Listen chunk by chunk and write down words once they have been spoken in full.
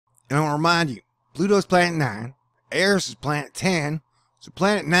And I want to remind you, Pluto's planet 9, Eris is planet 10, so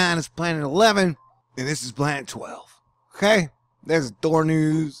planet 9 is planet 11, and this is planet 12. Okay? There's a Thor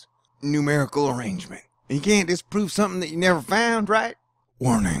News numerical arrangement. And you can't disprove something that you never found, right?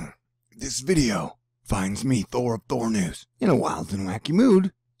 Warning. This video finds me, Thor of Thor News, in a wild and wacky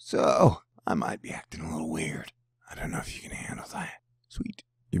mood, so I might be acting a little weird. I don't know if you can handle that. Sweet.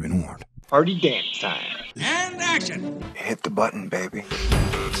 You've been warned. Party dance time. And action! Hit the button, baby.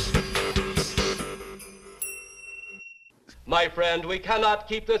 My friend, we cannot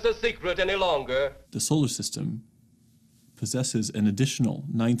keep this a secret any longer. The solar system possesses an additional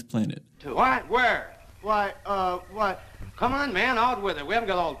 9th planet. What? Where? Why, what? Come on, man, out with it. We haven't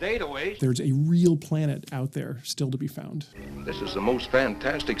got all day to waste. There's a real planet out there still to be found. This is the most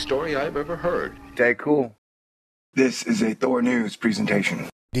fantastic story I've ever heard. Stay cool. This is a Thor News presentation.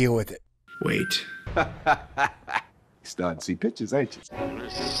 Deal with it. Wait. Starting to see pictures, ain't you?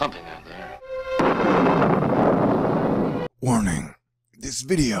 There's something out there. Warning. This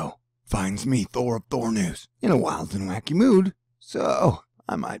video finds me, Thor of Thor News, in a wild and wacky mood, so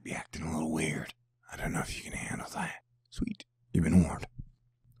I might be acting a little weird. I don't know if you can handle that. Sweet. You've been warned.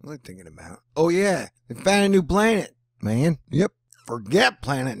 What am I thinking about? Oh yeah, they found a new planet, man. Yep. Forget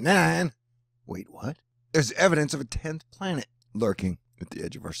Planet 9. Wait, what? There's evidence of a 10th planet lurking at the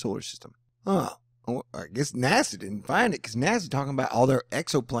edge of our solar system. Oh, I guess NASA didn't find it because NASA's talking about all their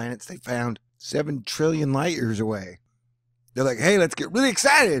exoplanets they found 7 trillion light years away. They're like, hey, let's get really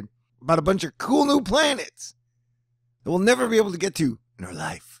excited about a bunch of cool new planets that we'll never be able to get to in our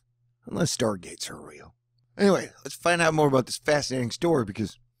life, unless stargates are real. Anyway, let's find out more about this fascinating story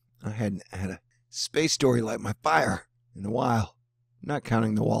because I hadn't had a space story light my fire in a while, not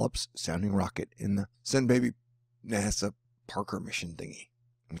counting the Wallops sounding rocket in the Send Baby NASA Parker mission thingy,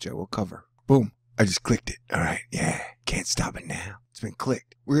 which I will cover. Boom. I just clicked it. All right. Yeah. Can't stop it now. It's been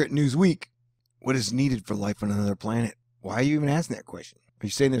clicked. We're at Newsweek. What is needed for life on another planet? Why are you even asking that question? Are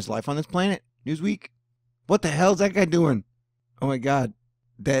you saying there's life on this planet? Newsweek? What the hell is that guy doing? Oh my God.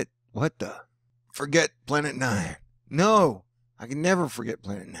 What the? Forget Planet 9. No. I can never forget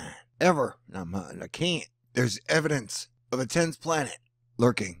Planet 9. Ever. I can't. There's evidence of a 10th planet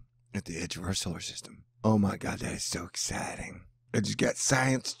lurking at the edge of our solar system. Oh my God, that is so exciting. I just got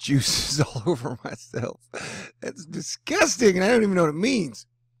science juices all over myself. That's disgusting, and I don't even know what it means.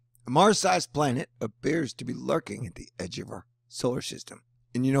 A Mars-sized planet appears to be lurking at the edge of our solar system.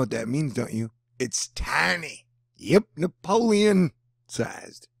 And you know what that means, don't you? It's tiny. Yep,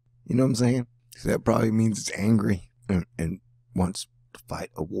 Napoleon-sized. You know what I'm saying? So that probably means it's angry and wants to fight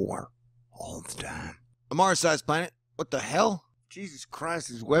a war all the time. A Mars-sized planet? What the hell? Jesus Christ,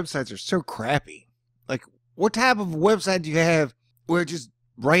 these websites are so crappy. Like, what type of website do you have where it just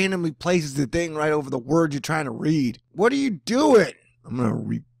randomly places the thing right over the word you're trying to read? What are you doing? I'm going to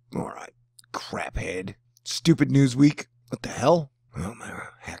read. All right. Craphead. Stupid Newsweek. What the hell? Oh, my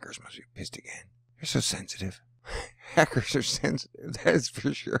hackers must be pissed again. They're so sensitive. Hackers are sensitive. That is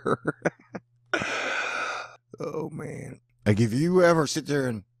for sure. Oh, man. Like, if you ever sit there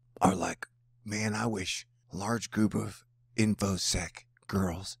and are like, man, I wish a large group of InfoSec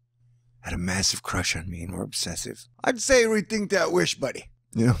girls had a massive crush on me and were obsessive, I'd say rethink that wish, buddy.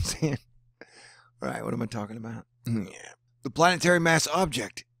 You know what I'm saying? All right, what am I talking about? Yeah. The planetary mass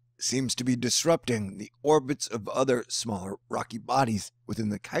object seems to be disrupting the orbits of other smaller rocky bodies within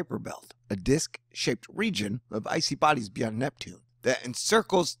the Kuiper Belt, a disk-shaped region of icy bodies beyond Neptune that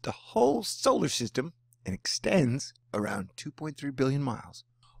encircles the whole solar system and extends around 2.3 billion miles.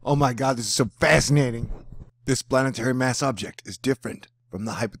 Oh my God, this is so fascinating. This planetary mass object is different from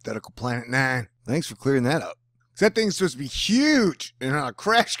the hypothetical Planet 9. Thanks for clearing that up. That thing's supposed to be huge and on a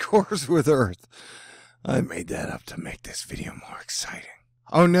crash course with Earth. I made that up to make this video more exciting.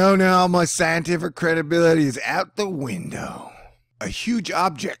 Oh no, now my scientific credibility is out the window. A huge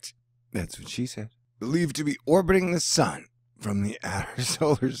object, that's what she said, believed to be orbiting the sun from the outer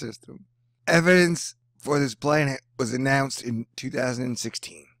solar system. Evidence for this planet was announced in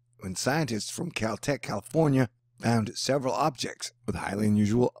 2016 when scientists from Caltech, California found several objects with highly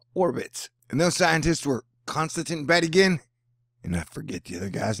unusual orbits. And those scientists were Konstantin Batygin, and I forget the other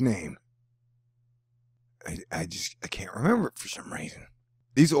guy's name. I can't remember it for some reason.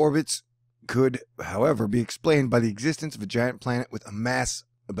 These orbits could, however, be explained by the existence of a giant planet with a mass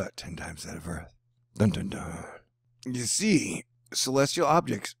about 10 times that of Earth. Dun dun dun. You see, celestial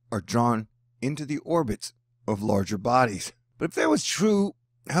objects are drawn into the orbits of larger bodies. But if that was true,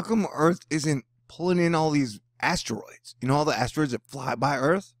 how come Earth isn't pulling in all these asteroids? You know, all the asteroids that fly by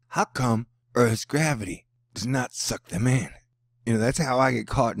Earth? How come Earth's gravity does not suck them in? You know, that's how I get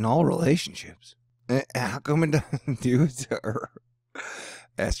caught in all relationships. How come it doesn't do it to Earth?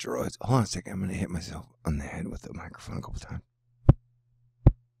 asteroids. Hold on a second. I'm going to hit myself on the head with the microphone a couple times.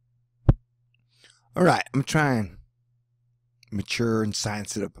 All right. I'm trying mature and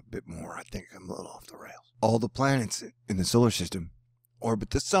science it up a bit more. I think I'm a little off the rails. All the planets in the solar system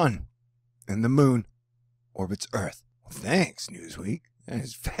orbit the sun, and the moon orbits Earth. Well, thanks, Newsweek. That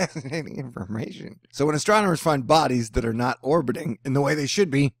is fascinating information. So when astronomers find bodies that are not orbiting in the way they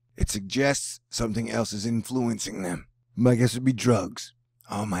should be, it suggests something else is influencing them. My guess would be drugs.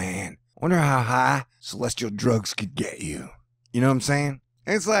 Oh man, I wonder how high celestial drugs could get you. You know what I'm saying?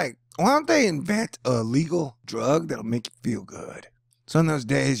 It's like, why don't they invent a legal drug that'll make you feel good? So in those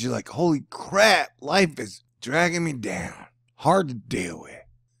days, you're like, holy crap, life is dragging me down. Hard to deal with.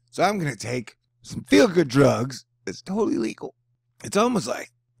 So I'm going to take some feel-good drugs that's totally legal. It's almost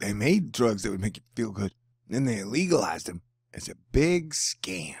like they made drugs that would make you feel good, and then they legalized them. It's a big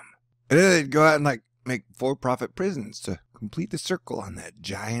scam. And then they'd go out and like make for-profit prisons to complete the circle on that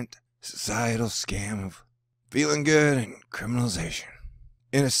giant societal scam of feeling good and criminalization.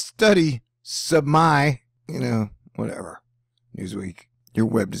 In a study, whatever. Newsweek, your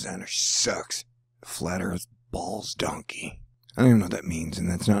web designer sucks. Flat Earth balls donkey. I don't even know what that means, and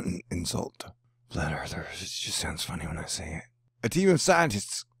that's not an insult to flat earthers. It just sounds funny when I say it. A team of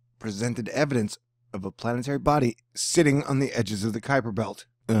scientists presented evidence of a planetary body sitting on the edges of the Kuiper Belt.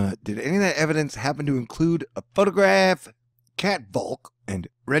 Did any of that evidence happen to include a photograph? Kat Volk and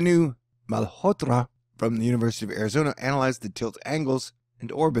Renu Malhotra from the University of Arizona analyzed the tilt angles and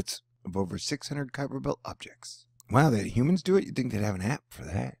orbits of over 600 Kuiper Belt objects. Wow, did humans do it? You'd think they'd have an app for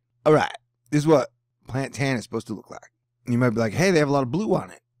that. All right, this is what Planet X is supposed to look like. You might be like, hey, they have a lot of blue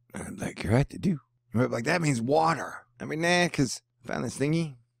on it. And I'm like, you're right, they do. You might be like, that means water. I mean, nah, because I found this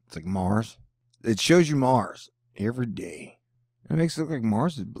thingy. It's like Mars. It shows you Mars every day. It makes it look like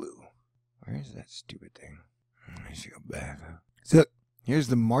Mars is blue. Where is that stupid thing? I should go back. So, look, here's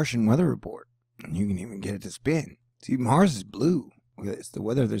the Martian weather report. And you can even get it to spin. See, Mars is blue. It's the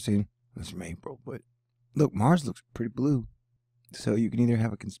weather they're seeing. It's from April, but look, Mars looks pretty blue. So you can either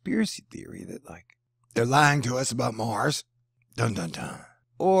have a conspiracy theory that, like, they're lying to us about Mars. Dun, dun, dun.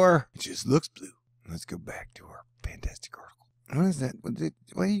 Or it just looks blue. Let's go back to our fantastic article. What is that?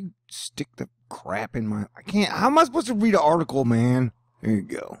 Why do you stick the crap in my... I can't... How am I supposed to read an article, man? There you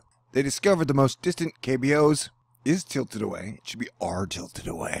go. They discovered the most distant KBOs is tilted away. It should be R tilted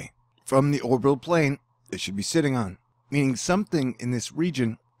away from the orbital plane it should be sitting on, meaning something in this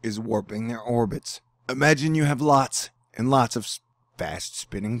region is warping their orbits. Imagine you have lots and lots of fast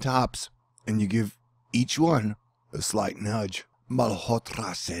spinning tops, and you give each one a slight nudge,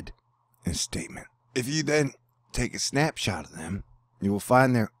 Malhotra said in a statement. If you then take a snapshot of them, you will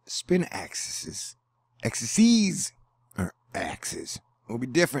find their spin axes will be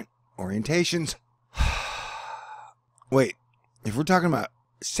different orientations. Wait, if we're talking about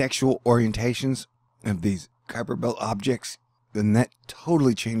sexual orientations of these Kuiper Belt objects, then that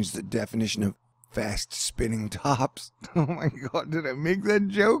totally changes the definition of fast spinning tops. Oh my god, did I make that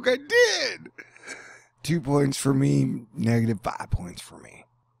joke? I did! 2 points for me, -5 points for me.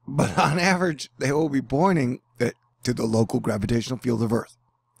 But on average, they will be pointing to the local gravitational field of Earth.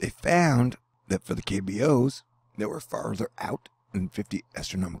 They found that for the KBOs that were farther out than 50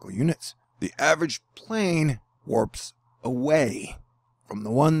 astronomical units, the average plane warps away from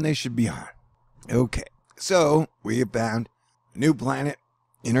the one they should be on. Okay, so we have found a new planet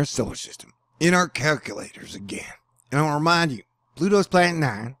in our solar system, in our calculators again. And I'll remind you, Pluto's planet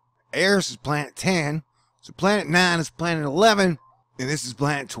 9, Eris is planet 10, so planet 9 is planet 11, and this is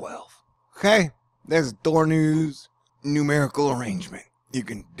planet 12. Okay? There's Thor News numerical arrangement. You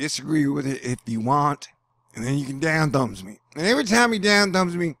can disagree with it if you want, and then you can down thumbs me. And every time you down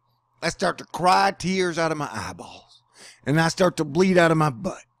thumbs me, I start to cry tears out of my eyeballs, and I start to bleed out of my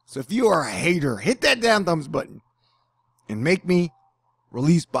butt. So if you are a hater, hit that down thumbs button and make me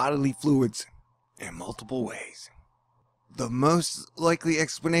release bodily fluids in multiple ways. The most likely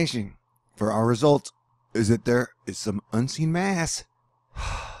explanation for our results is that there is some unseen mass.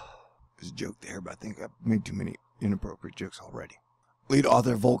 There's a joke there, but I think I've made too many inappropriate jokes already. Lead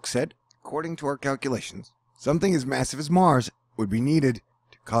author Volk said, according to our calculations, something as massive as Mars would be needed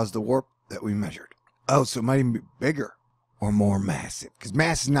to cause the warp that we measured. Oh, so it might even be bigger or more massive, because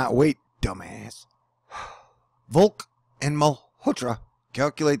mass is not weight, dumbass. Volk and Malhotra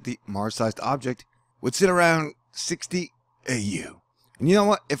calculate the Mars-sized object would sit around 60 AU. And you know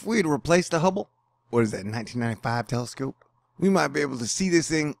what? If we had replaced the Hubble, what is that, 1995 telescope, we might be able to see this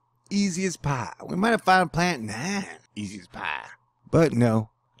thing easy as pie. We might have found Planet 9 easy as pie. But no,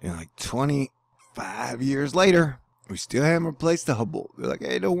 like 25 years later, we still haven't replaced the Hubble. They're like,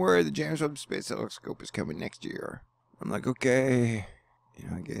 hey, don't worry, the James Webb Space Telescope is coming next year. I'm like, okay,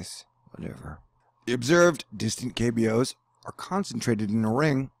 I guess, whatever. The observed distant KBOs are concentrated in a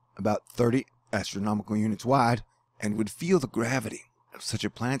ring about 30 astronomical units wide and would feel the gravity of such a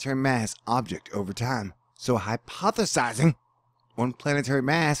planetary mass object over time. So hypothesizing one planetary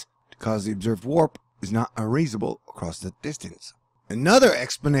mass to cause the observed warp is not unreasonable across the distance. Another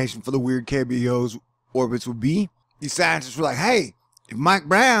explanation for the weird KBO's orbits would be these scientists were like, hey, if Mike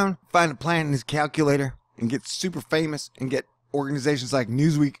Brown find a planet in his calculator and gets super famous and get organizations like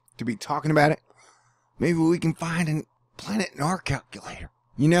Newsweek to be talking about it, maybe we can find a planet in our calculator.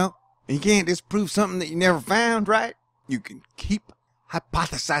 You know? And you can't disprove something that you never found, right? You can keep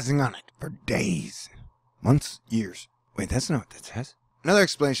hypothesizing on it for days, months, years. Wait, that's not what that says. Another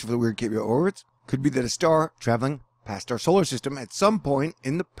explanation for the weird KBO orbits could be that a star traveling past our solar system at some point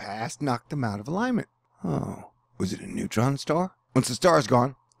in the past knocked them out of alignment. Oh, was it a neutron star? Once the star is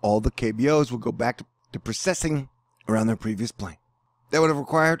gone, all the KBOs will go back to precessing around their previous plane. That would have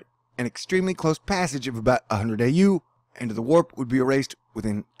required an extremely close passage of about 100 AU, and the warp would be erased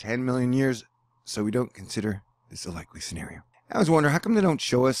within 10 million years, so we don't consider this a likely scenario. I was wondering, how come they don't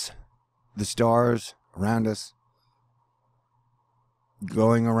show us the stars around us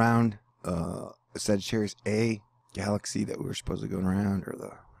going around Sagittarius A galaxy that we were supposedly going around,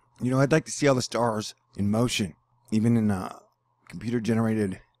 or I'd like to see all the stars in motion, even in a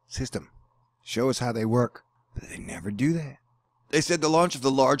computer-generated system. Show us how they work, but they never do that. They said the launch of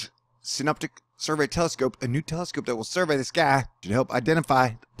the Large Synoptic Survey Telescope, a new telescope that will survey the sky, should help identify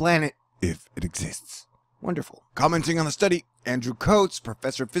the planet if it exists. Wonderful. Commenting on the study, Andrew Coates,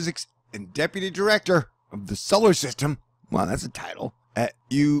 professor of physics and deputy director of the solar system, wow, that's a title, at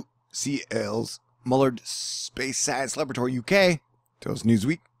UCL's Mullard Space Science Laboratory, UK, tells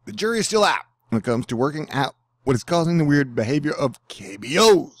Newsweek, the jury is still out when it comes to working out what is causing the weird behavior of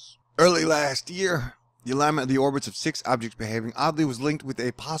KBOs. Early last year, the alignment of the orbits of 6 objects behaving oddly was linked with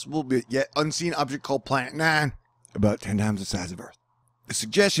a possible but yet unseen object called Planet IX, about 10 times the size of Earth. The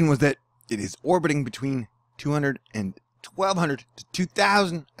suggestion was that it is orbiting between 200 and 1,200 to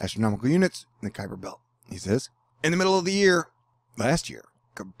 2,000 astronomical units in the Kuiper Belt, he says. In the middle of the year, last year,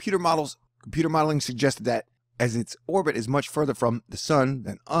 computer modeling suggested that as its orbit is much further from the Sun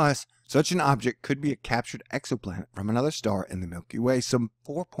than us, such an object could be a captured exoplanet from another star in the Milky Way some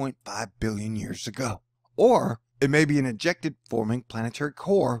 4.5 billion years ago. Or it may be an ejected forming planetary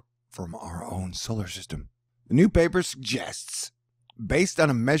core from our own solar system. The new paper suggests, based on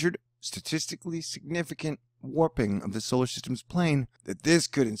a measured, statistically significant warping of the solar system's plane, that this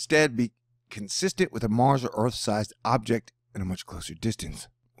could instead be consistent with a Mars or Earth-sized object at a much closer distance.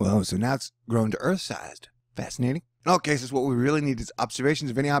 Well, so now it's grown to Earth-sized. Fascinating. In all cases, what we really need is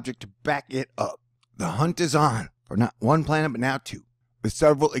observations of any object to back it up. The hunt is on for not one planet, but now 2, with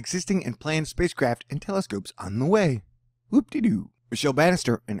several existing and planned spacecraft and telescopes on the way. Whoop-de-doo. Michelle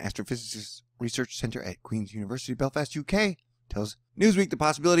Bannister, an astrophysicist research center at Queen's University, Belfast, UK, tells Newsweek the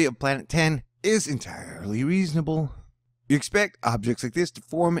possibility of Planet X is entirely reasonable. You expect objects like this to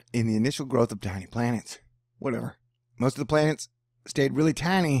form in the initial growth of tiny planets. Whatever. Most of the planets stayed really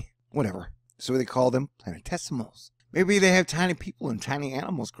tiny. Whatever. So they call them planetesimals. Maybe they have tiny people and tiny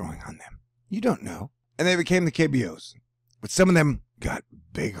animals growing on them. You don't know. And they became the KBOs. But some of them got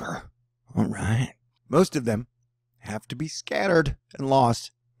bigger. All right. Most of them have to be scattered and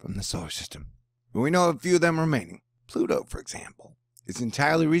lost from the solar system. But we know a few of them remaining. Pluto, for example. It's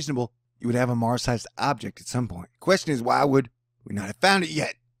entirely reasonable you would have a Mars-sized object at some point. The question is, why would we not have found it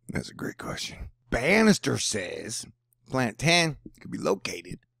yet? That's a great question. Bannister says Planet X could be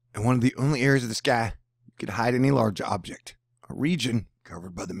located in one of the only areas of the sky you could hide any large object, a region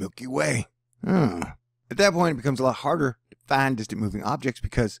covered by the Milky Way. At that point, it becomes a lot harder to find distant moving objects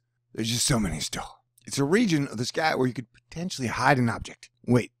because there's just so many stars. It's a region of the sky where you could potentially hide an object.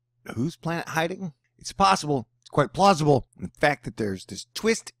 Wait, whose planet hiding? It's possible. It's quite plausible. And the fact that there's this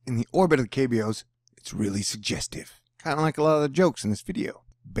twist in the orbit of the KBOs, it's really suggestive. Kind of like a lot of the jokes in this video,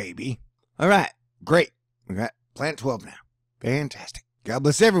 baby. All right, great. We got Planet 12 now. Fantastic. God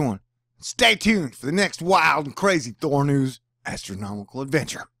bless everyone. Stay tuned for the next wild and crazy Thor News astronomical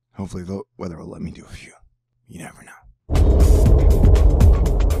adventure. Hopefully the weather will let me do a few. You never know.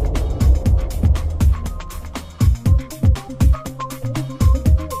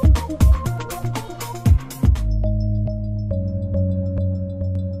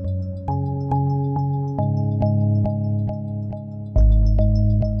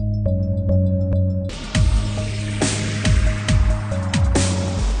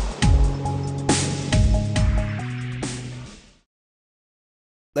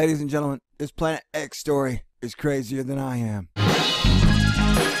 Ladies and gentlemen, this Planet X story is crazier than I am.